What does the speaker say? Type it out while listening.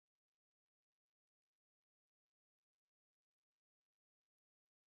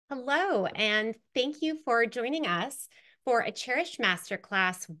Hello, and thank you for joining us for a Chairish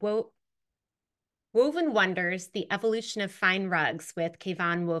Masterclass, Woven Wonders, The Evolution of Fine Rugs with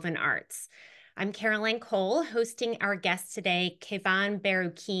Keivan Woven Arts. I'm Caroline Cole, hosting our guest today, Keivan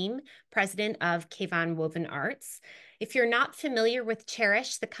Baroukim, president of Keivan Woven Arts. If you're not familiar with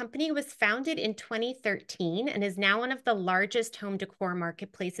Chairish, the company was founded in 2013 and is now one of the largest home decor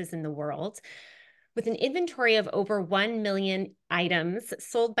marketplaces in the world. With an inventory of over 1 million items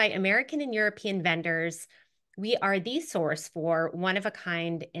sold by American and European vendors, we are the source for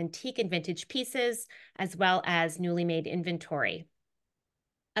one-of-a-kind antique and vintage pieces, as well as newly made inventory.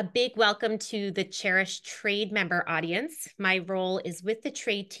 A big welcome to the Chairish trade member audience. My role is with the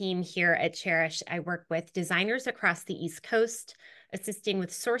trade team here at Chairish. I work with designers across the East Coast, assisting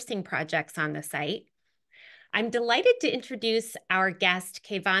with sourcing projects on the site. I'm delighted to introduce our guest,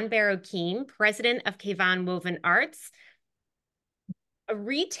 Keivan Baroukim, president of Keivan Woven Arts, a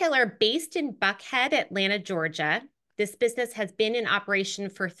retailer based in Buckhead, Atlanta, Georgia. This business has been in operation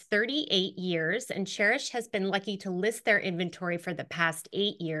for 38 years, and Chairish has been lucky to list their inventory for the past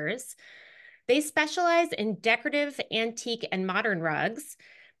 8 years. They specialize in decorative, antique, and modern rugs.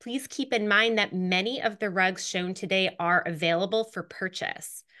 Please keep in mind that many of the rugs shown today are available for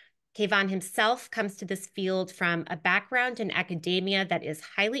purchase. Keivan himself comes to this field from a background in academia that is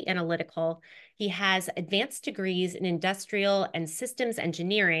highly analytical. He has advanced degrees in industrial and systems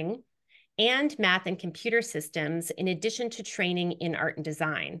engineering and math and computer systems, in addition to training in art and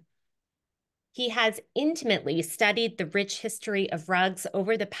design. He has intimately studied the rich history of rugs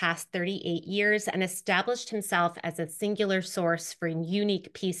over the past 38 years and established himself as a singular source for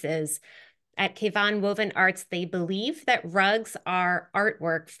unique pieces. At Keivan Woven Arts, they believe that rugs are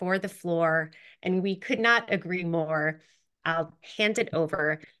artwork for the floor, and we could not agree more. I'll hand it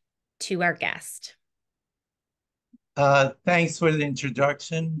over to our guest. Thanks for the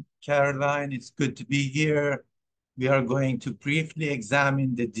introduction, Caroline. It's good to be here. We are going to briefly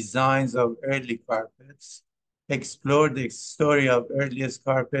examine the designs of early carpets, explore the story of earliest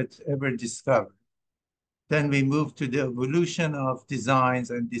carpets ever discovered. Then we move to the evolution of designs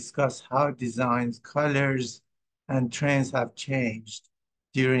and discuss how designs, colors, and trends have changed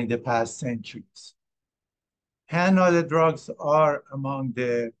during the past centuries. Hand-knotted rugs are among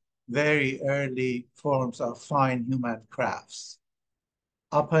the very early forms of fine human crafts.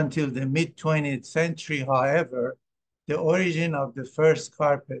 Up until the mid-20th century, however, the origin of the first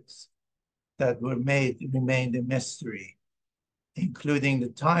carpets that were made remained a mystery, including the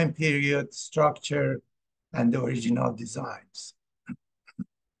time period, structure, and the original designs.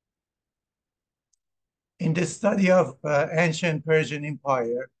 In the study of ancient Persian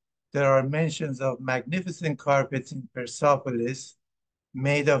Empire, there are mentions of magnificent carpets in Persepolis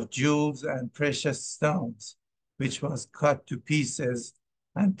made of jewels and precious stones, which was cut to pieces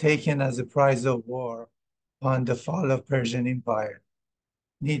and taken as a prize of war upon the fall of Persian Empire.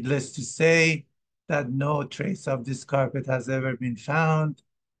 Needless to say that no trace of this carpet has ever been found,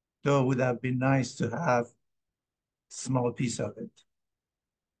 though it would have been nice to have a small piece of it.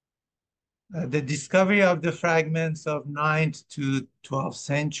 The discovery of the fragments of 9th to 12th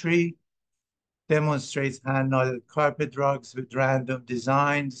century demonstrates hand-knotted carpet rugs with random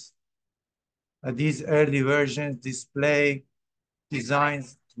designs. These early versions display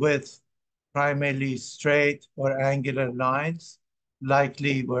designs with primarily straight or angular lines,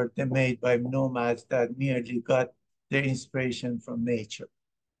 likely were they made by nomads that merely got their inspiration from nature.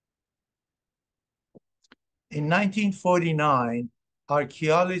 In 1949,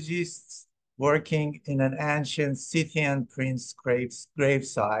 archaeologists working in an ancient Scythian prince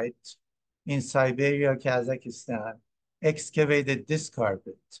gravesite in Siberia, Kazakhstan, excavated this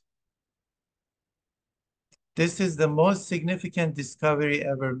carpet. This is the most significant discovery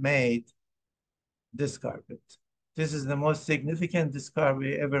ever made, this carpet. This is the most significant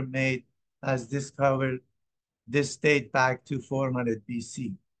discovery ever made, as discovered this date back to 400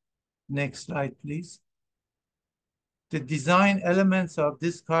 BC. Next slide, please. The design elements of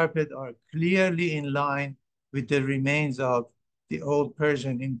this carpet are clearly in line with the remains of the old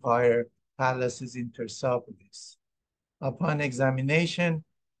Persian Empire palaces in Persepolis. Upon examination,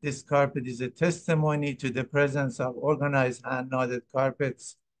 this carpet is a testimony to the presence of organized hand-knotted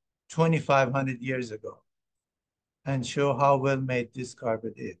carpets 2,500 years ago, and show how well made this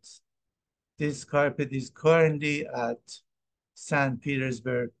carpet is. This carpet is currently at St.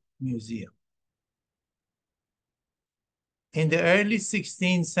 Petersburg Museum. In the early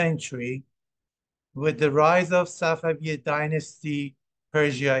 16th century, with the rise of Safavid dynasty,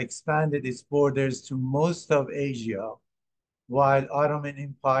 Persia expanded its borders to most of Asia, while Ottoman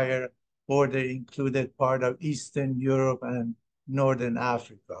Empire border included part of Eastern Europe and Northern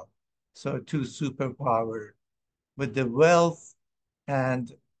Africa. So two superpowers with the wealth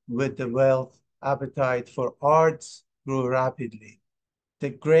and with the wealth, appetite for arts grew rapidly. The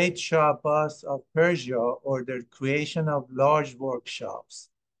great Shah Abbas of Persia ordered creation of large workshops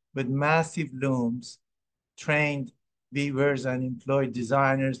with massive looms, trained weavers, and employed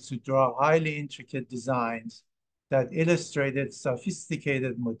designers to draw highly intricate designs that illustrated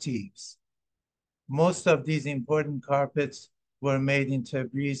sophisticated motifs. Most of these important carpets were made in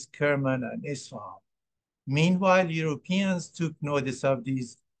Tabriz, Kerman, and Isfahan. Meanwhile, Europeans took notice of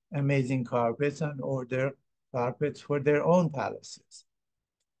these amazing carpets and ordered carpets for their own palaces.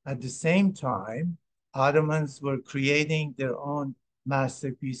 At the same time, Ottomans were creating their own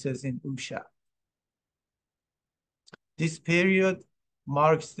masterpieces in Uşak. This period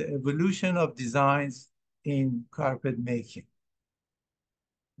marks the evolution of designs in carpet making.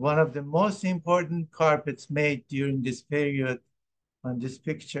 One of the most important carpets made during this period on this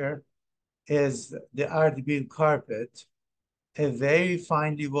picture is the Ardabil carpet, a very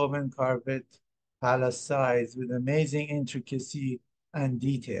finely woven carpet, palace size, with amazing intricacy and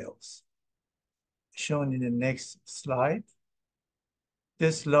details. Shown in the next slide.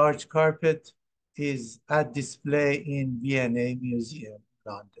 This large carpet is at display in V&A Museum,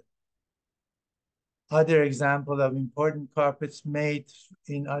 London. Other example of important carpets made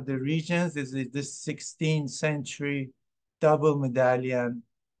in other regions is this 16th century double medallion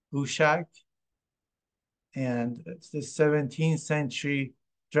Uşak, and it's the 17th century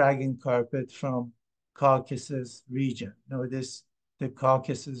dragon carpet from Caucasus region. Notice the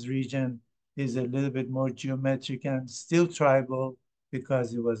Caucasus region is a little bit more geometric and still tribal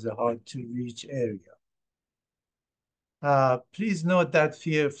because it was a hard to reach area. Please note that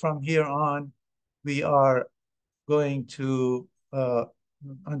from here on, we are going to,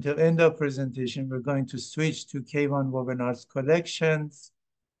 until end of presentation, we're going to switch to Keivan Woven Arts collections.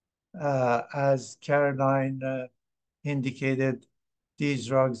 As Caroline indicated,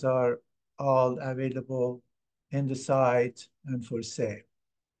 these rugs are all available in the site and for sale.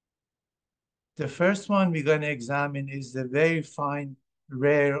 The first one we're going to examine is the very fine,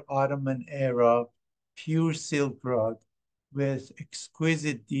 rare Ottoman era pure silk rug with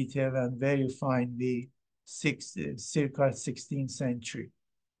exquisite detail and very finely circa 16th century.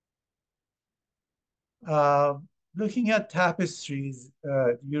 Looking at tapestries,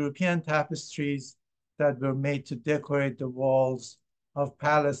 European tapestries that were made to decorate the walls of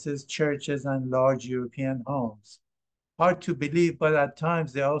palaces, churches, and large European homes. Hard to believe, but at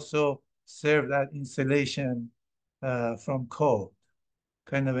times they also served as insulation from cold,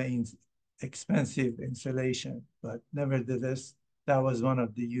 kind of an expensive insulation, but nevertheless, that was one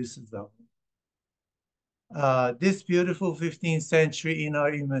of the uses of it. This beautiful 15th century in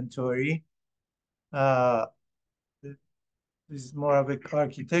our inventory is more of an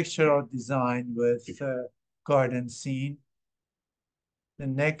architectural design with garden scene. The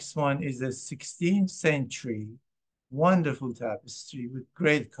next one is a 16th century wonderful tapestry with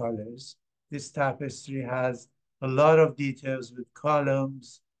great colors. This tapestry has a lot of details with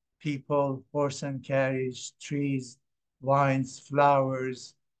columns, people, horse and carriage, trees, vines,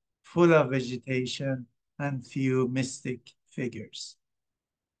 flowers, full of vegetation, and few mystic figures.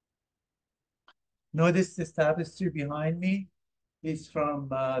 Notice this tapestry behind me is from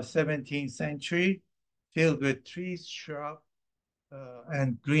 17th century, filled with trees, shrubs,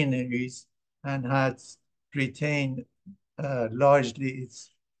 and greeneries, and has retained largely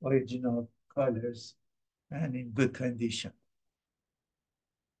its original colors and in good condition.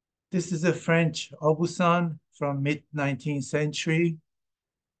 This is a French aubusson from mid-19th century.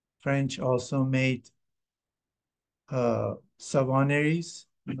 French also made savonneries,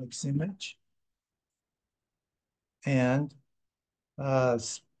 next image. And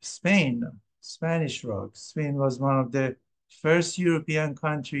Spanish rugs. Spain was one of the first European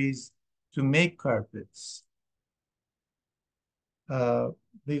countries to make carpets. We're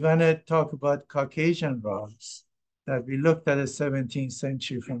going to talk about Caucasian rugs that we looked at the 17th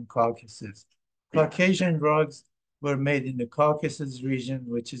century from Caucasus. Caucasian rugs were made in the Caucasus region,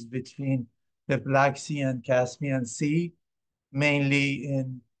 which is between the Black Sea and Caspian Sea, mainly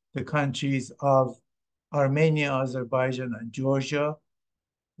in the countries of Armenia, Azerbaijan, and Georgia.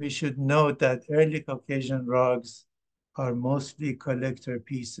 We should note that early Caucasian rugs are mostly collector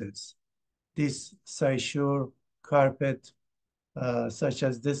pieces. This Saishur carpet, such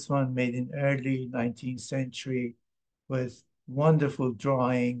as this one made in early 19th century with wonderful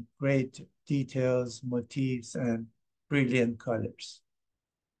drawing, great details, motifs, and brilliant colors.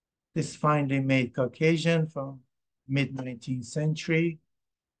 This finely made Caucasian from mid-19th century.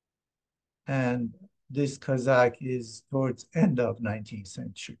 And This Kazakh is towards end of 19th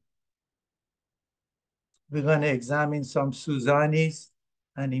century. We're going to examine some Suzanis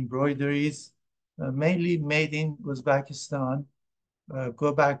and embroideries, mainly made in Uzbekistan.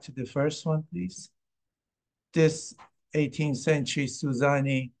 Go back to the first one, please. This 18th century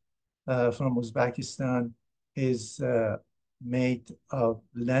Suzani from Uzbekistan is made of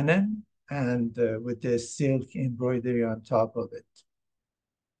linen and with the silk embroidery on top of it.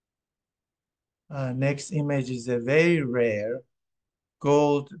 Next image is a very rare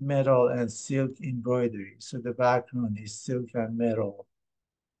gold, metal, and silk embroidery. So the background is silk and metal,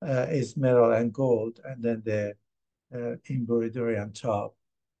 is metal and gold, and then the embroidery on top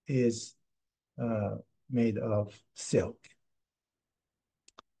is made of silk.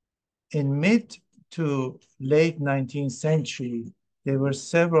 In mid to late 19th century, there were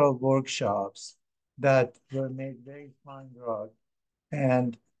several workshops that were made very fine rug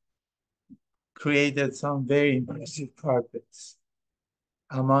and created some very impressive carpets.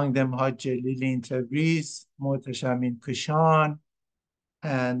 Among them, Hajj Lili in Tabriz, Mohtasham in Kushan,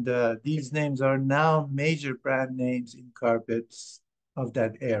 and these names are now major brand names in carpets of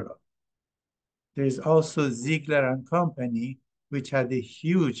that era. There's also Ziegler and Company, which had a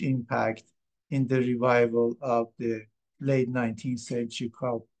huge impact in the revival of the late 19th century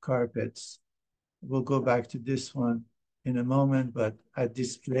carpets. We'll go back to this one in a moment, but at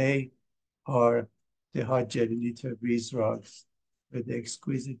display are the Hajj Lili Tabriz rugs with the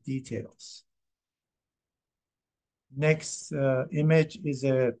exquisite details. Next image is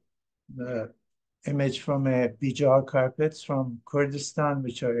a image from a Bijar carpets from Kurdistan,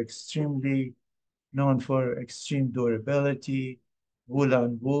 which are extremely known for extreme durability, wool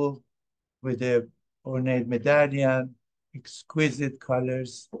on wool with a ornate medallion, exquisite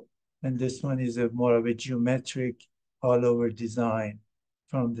colors. And this one is a more of a geometric all over design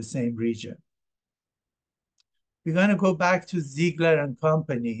from the same region. We're going to go back to Ziegler and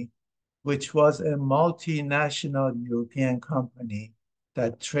Company, which was a multinational European company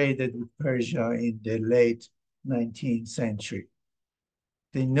that traded with Persia in the late 19th century.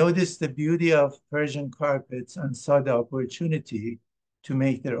 They noticed the beauty of Persian carpets and saw the opportunity to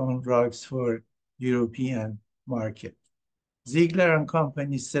make their own rugs for European market. Ziegler and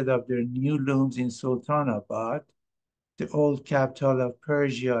Company set up their new looms in Sultanabad, the old capital of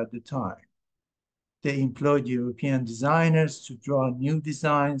Persia at the time. They employed European designers to draw new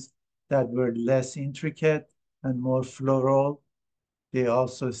designs that were less intricate and more floral. They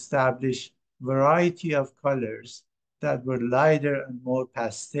also established variety of colors that were lighter and more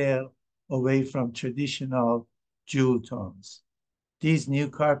pastel, away from traditional jewel tones. These new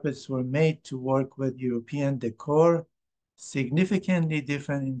carpets were made to work with European decor, significantly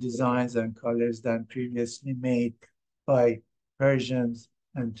different in designs and colors than previously made by Persians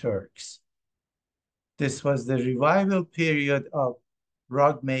and Turks. This was the revival period of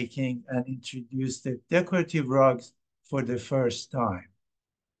rug making and introduced the decorative rugs for the first time.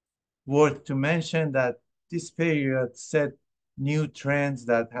 Worth to mention that this period set new trends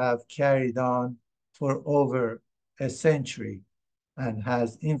that have carried on for over a century and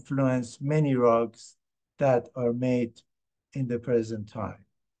has influenced many rugs that are made in the present time.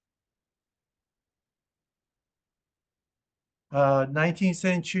 19th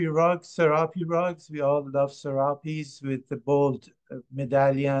century rugs, serapi rugs. We all love serapis with the bold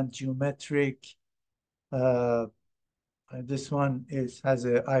medallion, geometric. This one has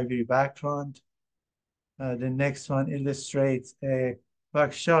an ivory background. The next one illustrates a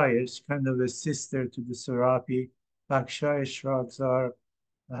bakshayish, kind of a sister to the serapi. Bakshayish rugs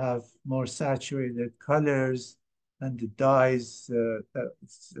have more saturated colors, and the dyes,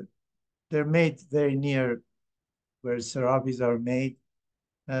 they're made very near where serapis are made.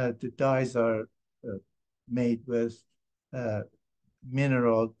 The dyes are made with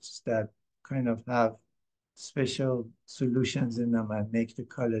minerals that kind of have special solutions in them and make the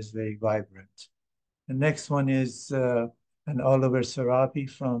colors very vibrant. The next one is an all-over serapi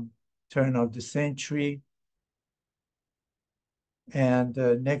from turn of the century. And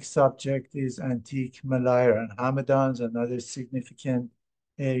the next subject is antique Malayer and Hamadans, another significant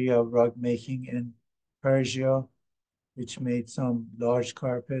area of rug making in Persia, which made some large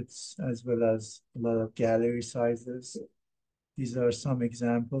carpets as well as a lot of gallery sizes. These are some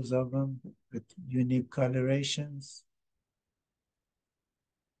examples of them with unique colorations.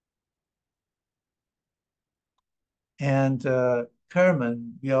 And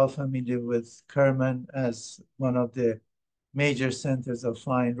Kerman, we are familiar with Kerman as one of the major centers of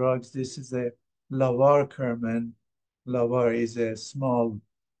fine rugs. This is a Lavar Kerman. Lavar is a small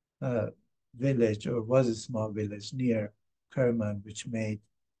village, or was a small village near Kerman, which made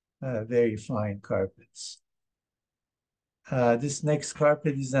very fine carpets. This next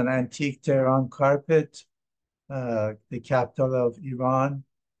carpet is an antique Tehran carpet, the capital of Iran,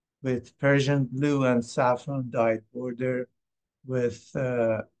 with Persian blue and saffron dyed border, with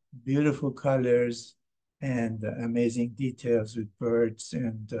beautiful colors and amazing details with birds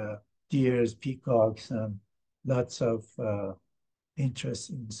and deers, peacocks, and lots of interest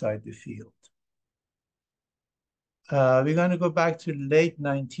inside the field. We're going to go back to late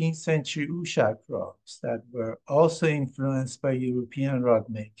 19th century Ushak rugs that were also influenced by European rug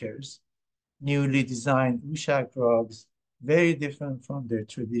makers. Newly designed Ushak rugs, very different from their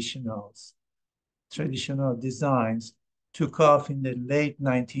traditional designs, took off in the late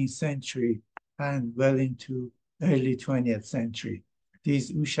 19th century and well into early 20th century.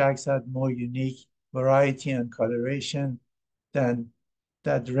 These Ushaks had more unique variety and coloration than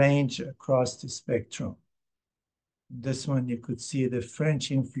that range across the spectrum. This one, you could see the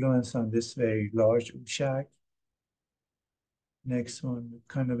French influence on this very large Ushak. Next one,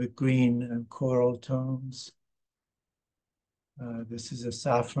 kind of a green and coral tones. This is a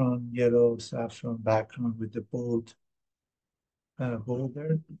saffron, yellow saffron background with the bold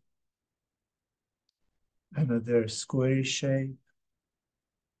border. Another square shape.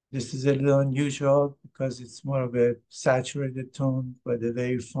 This is a little unusual because it's more of a saturated tone, but a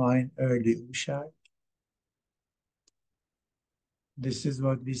very fine early Ushak. This is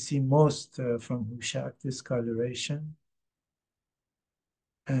what we see most from Ushak, this coloration.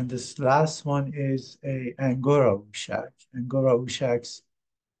 And this last one is a Angora Ushak. Angora Ushaks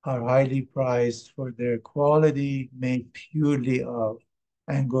are highly prized for their quality, made purely of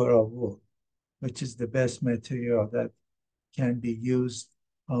Angora wool, which is the best material that can be used,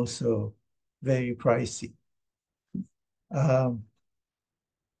 also very pricey.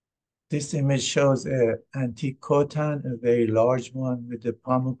 This image shows an antique khotan, a very large one with a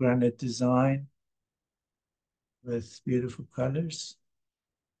pomegranate design with beautiful colors.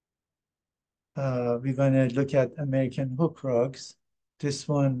 We're going to look at American hook rugs. This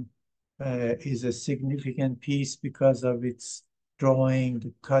one is a significant piece because of its drawing,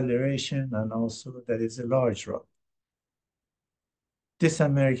 the coloration, and also that it's a large rug. This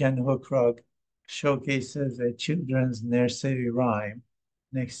American hook rug showcases a children's nursery rhyme.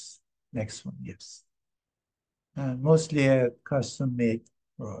 Next one, yes. And mostly a custom-made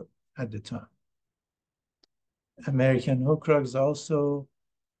rug at the time. American hook rugs also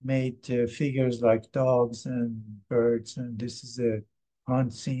made figures like dogs and birds, and this is a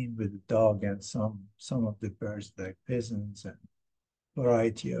hunt scene with a dog and some of the birds like pigeons and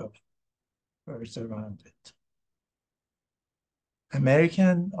variety of birds around it.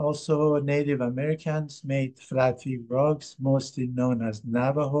 Also Native Americans made flat fee rugs, mostly known as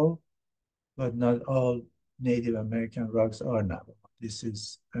Navajo, but not all Native American rugs are Navajo. This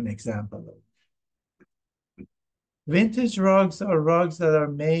is an example of it. Vintage rugs are rugs that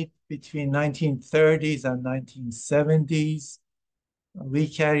are made between 1930s and 1970s. We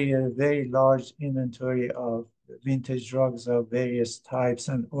carry a very large inventory of vintage rugs of various types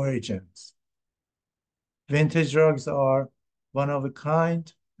and origins. Vintage rugs are one of a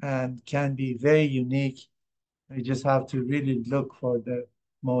kind and can be very unique. You just have to really look for the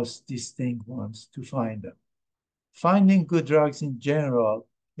most distinct ones to find them. Finding good rugs in general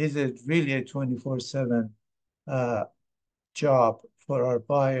is really a 24/7 job for our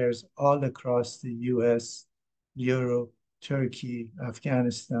buyers all across the US, Europe, Turkey,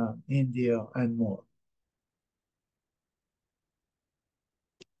 Afghanistan, India, and more.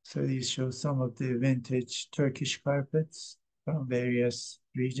 So these show some of the vintage Turkish carpets from various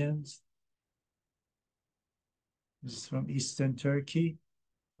regions. This is from Eastern Turkey,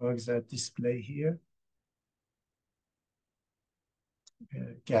 rugs that display here.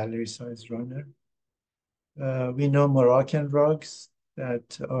 Gallery size runner. We know Moroccan rugs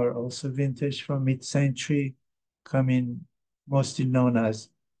that are also vintage from mid-century, coming mostly known as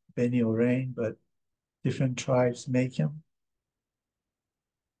Beni Orain, but different tribes make them.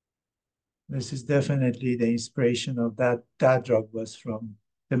 This is definitely the inspiration of that rug was from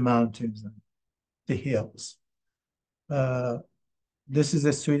the mountains and the hills. This is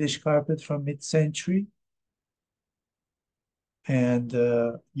a Swedish carpet from mid-century, and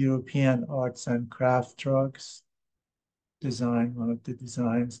European arts and craft rugs design, one of the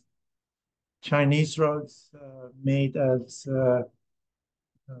designs. Chinese rugs made as Art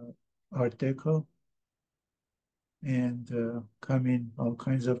Deco and come in all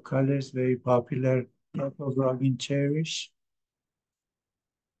kinds of colors, very popular type of rug in Chairish.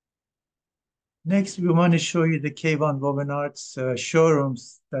 Next, we want to show you the Keivan Woven Arts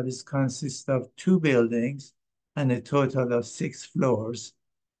showrooms that consist of 2 buildings and a total of 6 floors.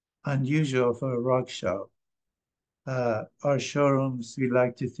 unusual for a rug show. Our showrooms, we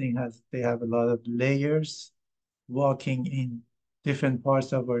like to think they have a lot of layers. Walking in different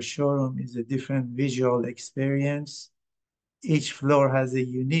parts of our showroom is a different visual experience. Each floor has a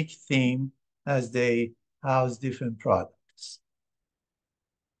unique theme as they house different products.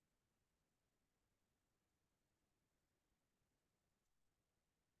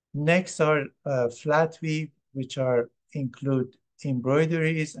 Next are flat weave, which include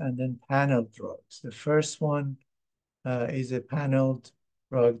embroideries and then paneled rugs. The first one is a paneled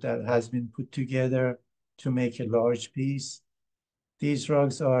rug that has been put together to make a large piece. These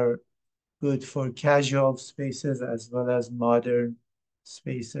rugs are good for casual spaces as well as modern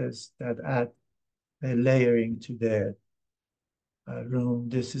spaces that add a layering to the room.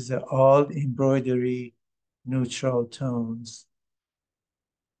 This is all embroidery, neutral tones.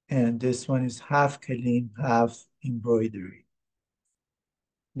 And this one is half kalim, half embroidery.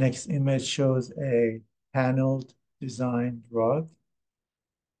 Next image shows a paneled designed rug.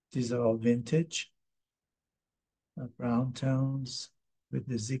 These are all vintage, brown tones with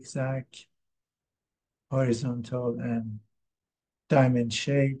the zigzag, horizontal and diamond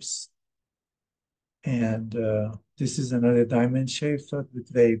shapes. And this is another diamond shape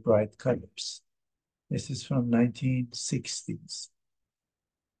with very bright colors. This is from 1960s.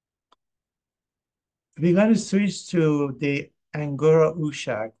 We're going to switch to the Angora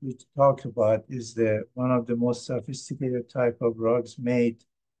Ushak, which talked about is one of the most sophisticated type of rugs made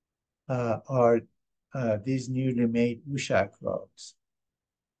are these newly made Ushak rugs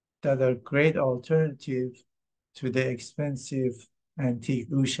that are great alternative to the expensive antique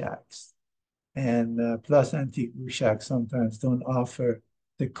Ushaks. And plus antique Ushaks sometimes don't offer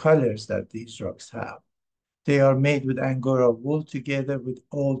the colors that these rugs have. They are made with Angora wool together with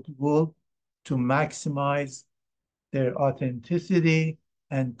old wool to maximize their authenticity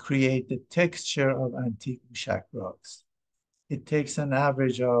and create the texture of antique Ushak rugs. It takes an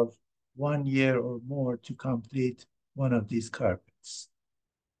average of 1 year or more to complete one of these carpets.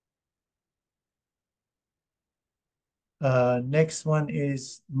 Next one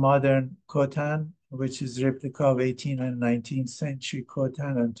is modern Khotan, which is replica of 18th and 19th century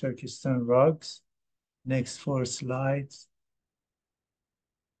Khotan and Turkestan rugs. Next 4 slides.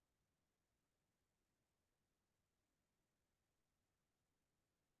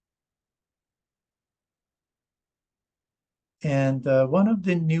 And one of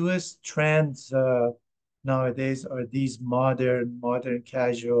the newest trends nowadays are these modern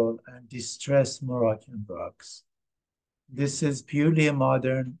casual, and distressed Moroccan rugs. This is purely a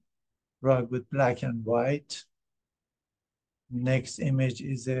modern rug with black and white. Next image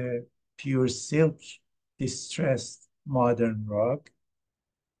is a pure silk distressed modern rug.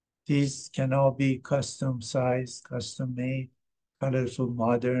 These can all be custom sized, custom made, colorful,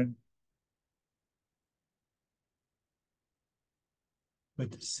 modern,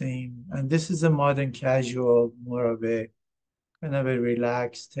 with the same. And this is a modern casual, more of a kind of a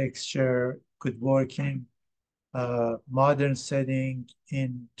relaxed texture, could work in modern setting,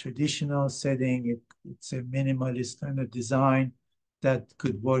 in traditional setting. It's a minimalist kind of design that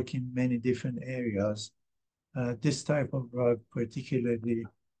could work in many different areas. This type of rug particularly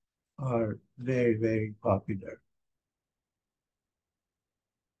are very, very popular.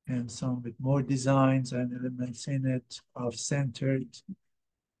 And some with more designs and elements in it, off-centered.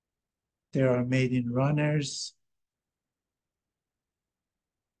 They are made in runners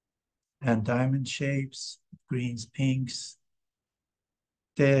and diamond shapes, greens, pinks.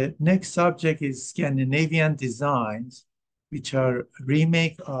 The next subject is Scandinavian designs, which are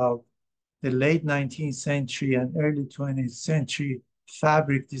remake of the late 19th century and early 20th century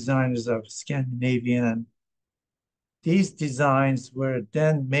fabric designers of Scandinavian. These designs were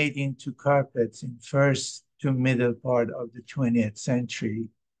then made into carpets in first to middle part of the 20th century.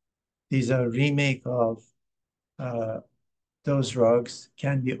 These are remake of those rugs,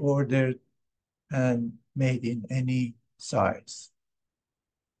 can be ordered and made in any size.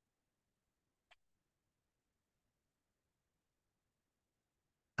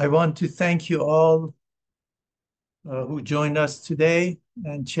 I want to thank you all who joined us today,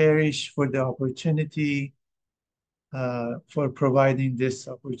 and Chairish for the opportunity, for providing this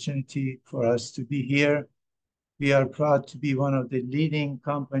opportunity for us to be here. We are proud to be one of the leading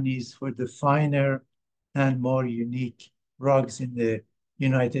companies for the finer and more unique rugs in the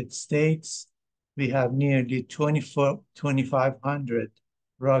United States. We have nearly 2,500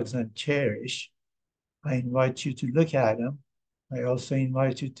 rugs on Chairish. I invite you to look at them. I also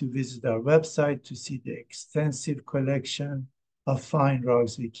invite you to visit our website to see the extensive collection of fine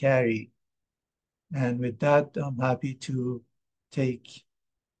rugs we carry. And with that, I'm happy to take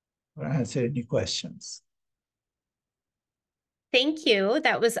or answer any questions. Thank you.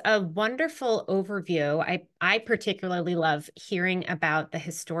 That was a wonderful overview. I particularly love hearing about the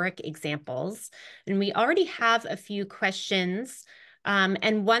historic examples. And we already have a few questions.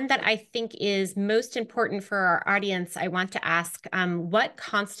 And one that I think is most important for our audience, I want to ask, what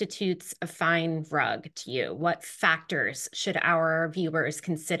constitutes a fine rug to you? What factors should our viewers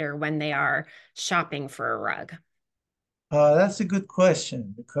consider when they are shopping for a rug? That's a good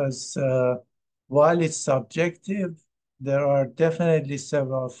question because while it's subjective, there are definitely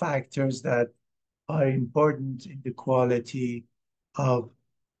several factors that are important in the quality of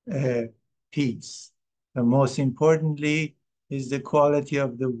a piece. And most importantly is the quality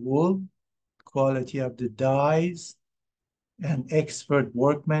of the wool, quality of the dyes, and expert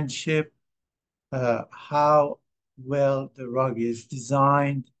workmanship, how well the rug is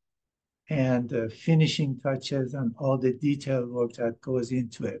designed, and finishing touches and all the detail work that goes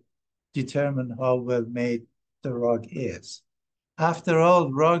into it determine how well made the rug is. After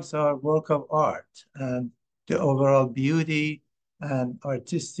all, rugs are work of art, and the overall beauty and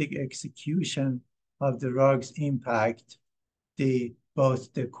artistic execution of the rugs impact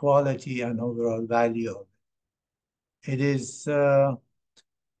both the quality and overall value of it.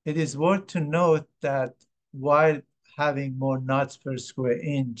 It is worth to note that while having more knots per square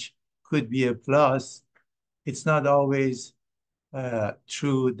inch could be a plus, it's not always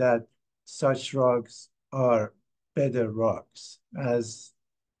true that such rugs are better rugs, as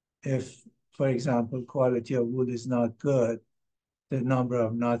if, for example, quality of wood is not good, the number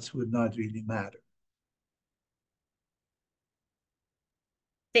of knots would not really matter.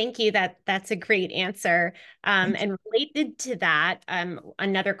 Thank you. That's a great answer. And related to that,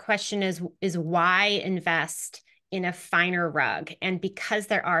 another question is why invest in a finer rug? And because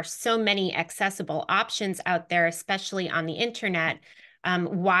there are so many accessible options out there, especially on the internet,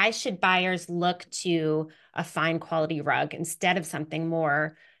 why should buyers look to a fine quality rug instead of something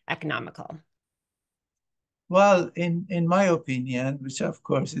more economical? Well, in my opinion, which of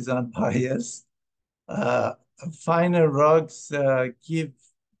course is unbiased, uh, finer rugs give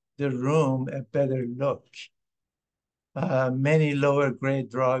the room a better look. Many lower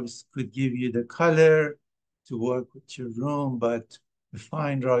grade rugs could give you the color to work with your room, but the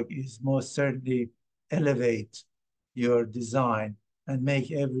fine rug is most certainly elevate your design and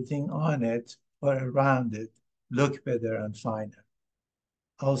make everything on it or around it look better and finer.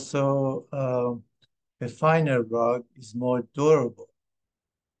 Also, a finer rug is more durable.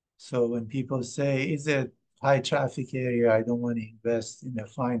 So when people say, is it high traffic area, I don't want to invest in a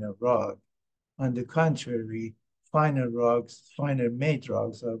finer rug. On the contrary, finer rugs, finer made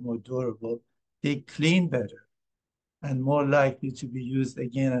rugs are more durable. They clean better and more likely to be used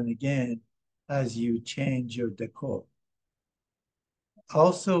again and again as you change your decor.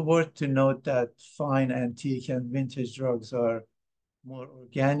 Also worth to note that fine antique and vintage rugs are more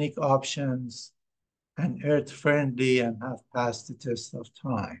organic options and earth-friendly and have passed the test of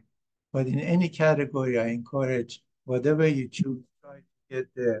time. But in any category, I encourage whatever you choose, try to get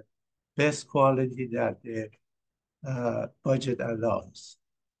the best quality that the budget allows.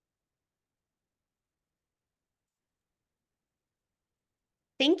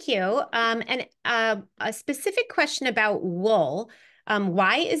 Thank you. And a specific question about wool.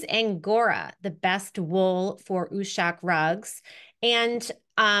 Why is Angora the best wool for Ushak rugs? And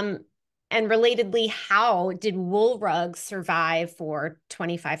and relatedly, how did wool rugs survive for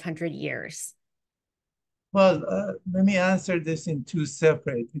 2,500 years? Well, let me answer this in two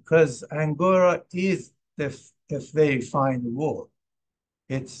separate because Angora is a very fine wool.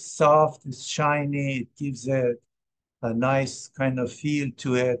 It's soft, it's shiny, it gives a nice kind of feel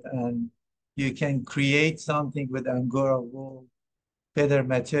to it, and you can create something with Angora wool, better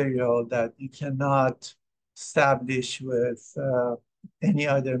material that you cannot establish with any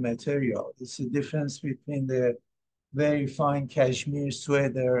other material. It's a difference between the very fine cashmere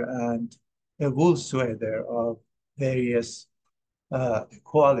sweater and a wool sweater of various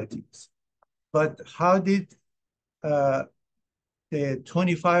qualities. But how did uh, the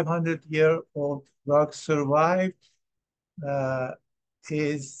 2,500-year-old rug survive? Uh,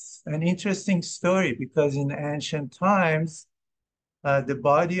 is an interesting story because in ancient times, the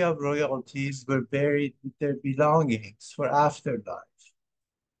body of royalties were buried with their belongings for afterlife.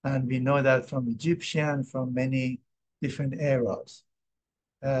 And we know that from Egyptian, from many different eras.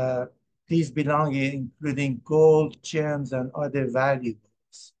 Uh, these belongings, including gold, gems, and other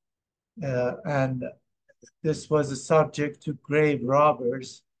valuables. And this was a subject to grave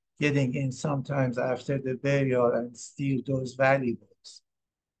robbers getting in sometimes after the burial and steal those valuables.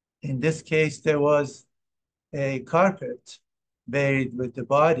 In this case, there was a carpet buried with the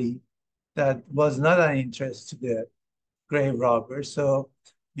body, that was not an interest to the grave robber. So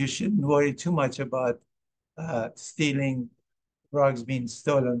you shouldn't worry too much about stealing rugs being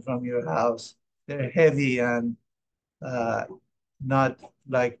stolen from your house. They're heavy and uh, not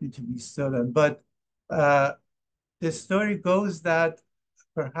likely to be stolen. But uh, the story goes that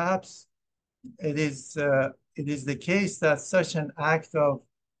perhaps it is the case that such an act of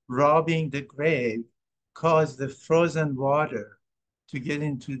robbing the grave caused the frozen water to get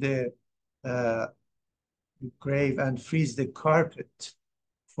into uh, the grave and freeze the carpet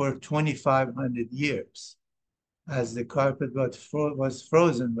for 2,500 years, as the carpet was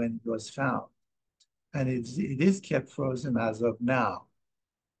frozen when it was found. And it is kept frozen as of now.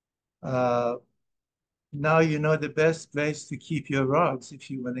 Uh, Now you know the best place to keep your rugs if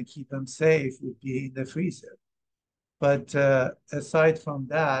you want to keep them safe would be in the freezer. But aside from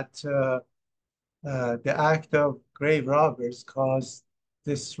that, the act of grave robbers caused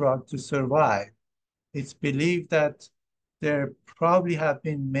this rug to survive. It's believed that there probably have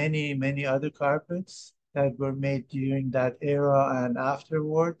been many, many other carpets that were made during that era and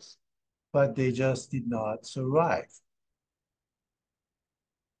afterwards, but they just did not survive.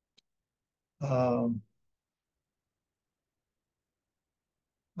 Um,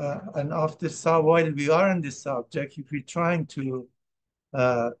 and of this, while we are on this subject, if we're trying to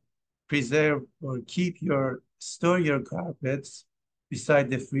uh, preserve or store your carpets beside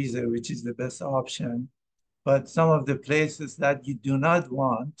the freezer, which is the best option. But some of the places that you do not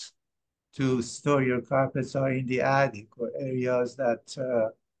want to store your carpets are in the attic or areas that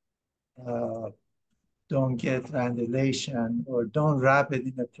don't get ventilation or don't wrap it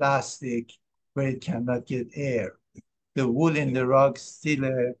in a plastic where it cannot get air. The wool in the rug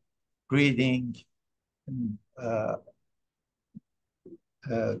still breathing uh,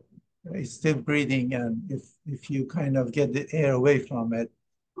 uh, it's still breathing, and if you kind of get the air away from it,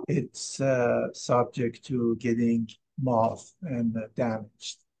 it's subject to getting moth and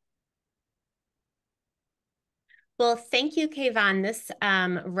damaged. Well, thank you, Keivan. This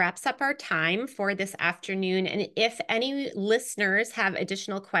wraps up our time for this afternoon. And if any listeners have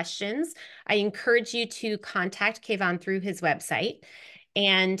additional questions, I encourage you to contact Keivan through his website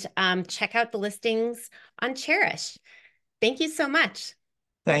and check out the listings on Chairish. Thank you so much.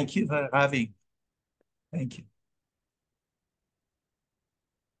 Thank you for having. Thank you.